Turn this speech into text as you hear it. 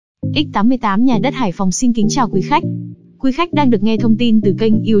X88 Nhà đất Hải Phòng xin kính chào quý khách. Quý khách đang được nghe thông tin từ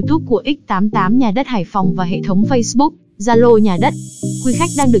kênh YouTube của X88 Nhà đất Hải Phòng và hệ thống Facebook, Zalo Nhà đất. Quý khách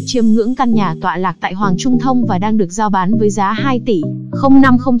đang được chiêm ngưỡng căn nhà tọa lạc tại Hoàng Trung Thông và đang được giao bán với giá 2 tỷ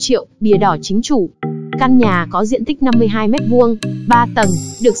 050 triệu, bìa đỏ chính chủ. Căn nhà có diện tích 52 m², 3 tầng,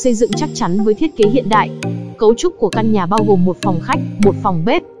 được xây dựng chắc chắn với thiết kế hiện đại. Cấu trúc của căn nhà bao gồm một phòng khách, một phòng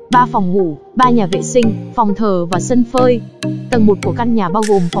bếp, 3 phòng ngủ, 3 nhà vệ sinh, phòng thờ và sân phơi. Tầng 1 của căn nhà bao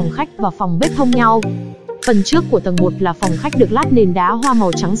gồm phòng khách và phòng bếp thông nhau. Phần trước của tầng 1 là phòng khách được lát nền đá hoa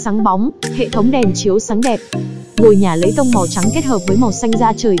màu trắng sáng bóng, hệ thống đèn chiếu sáng đẹp. Ngôi nhà lấy tông màu trắng kết hợp với màu xanh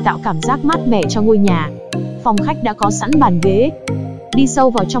da trời tạo cảm giác mát mẻ cho ngôi nhà. Phòng khách đã có sẵn bàn ghế. Đi sâu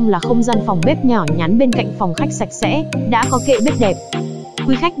vào trong là không gian phòng bếp nhỏ nhắn, bên cạnh phòng khách sạch sẽ, đã có kệ bếp đẹp.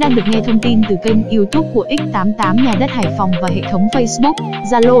 Quý khách đang được nghe thông tin từ kênh YouTube của X88 Nhà đất Hải Phòng và hệ thống Facebook,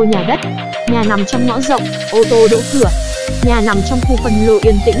 Zalo Nhà đất. Nhà nằm trong ngõ rộng, ô tô đỗ cửa. Nhà nằm trong khu phân lô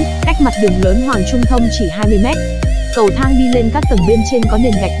yên tĩnh, cách mặt đường lớn Hoàng Trung Thông chỉ 20 m. Cầu thang đi lên các tầng bên trên có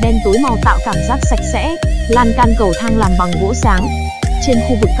nền gạch đen tối màu tạo cảm giác sạch sẽ. Lan can cầu thang làm bằng gỗ sáng. Trên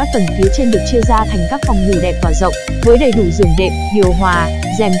khu vực các tầng phía trên được chia ra thành các phòng ngủ đẹp và rộng, với đầy đủ giường đệm, điều hòa,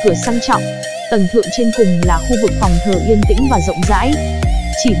 rèm cửa sang trọng. Tầng thượng trên cùng là khu vực phòng thờ yên tĩnh và rộng rãi.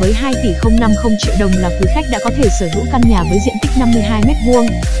 Chỉ với 2 tỷ 050 triệu đồng là quý khách đã có thể sở hữu căn nhà với diện tích 52 m²,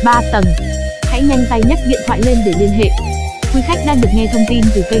 3 tầng. Hãy nhanh tay nhấc điện thoại lên để liên hệ. Quý khách đang được nghe thông tin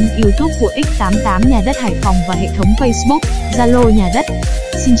từ kênh YouTube của X88 Nhà đất Hải Phòng và hệ thống Facebook, Zalo Nhà đất.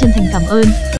 Xin chân thành cảm ơn.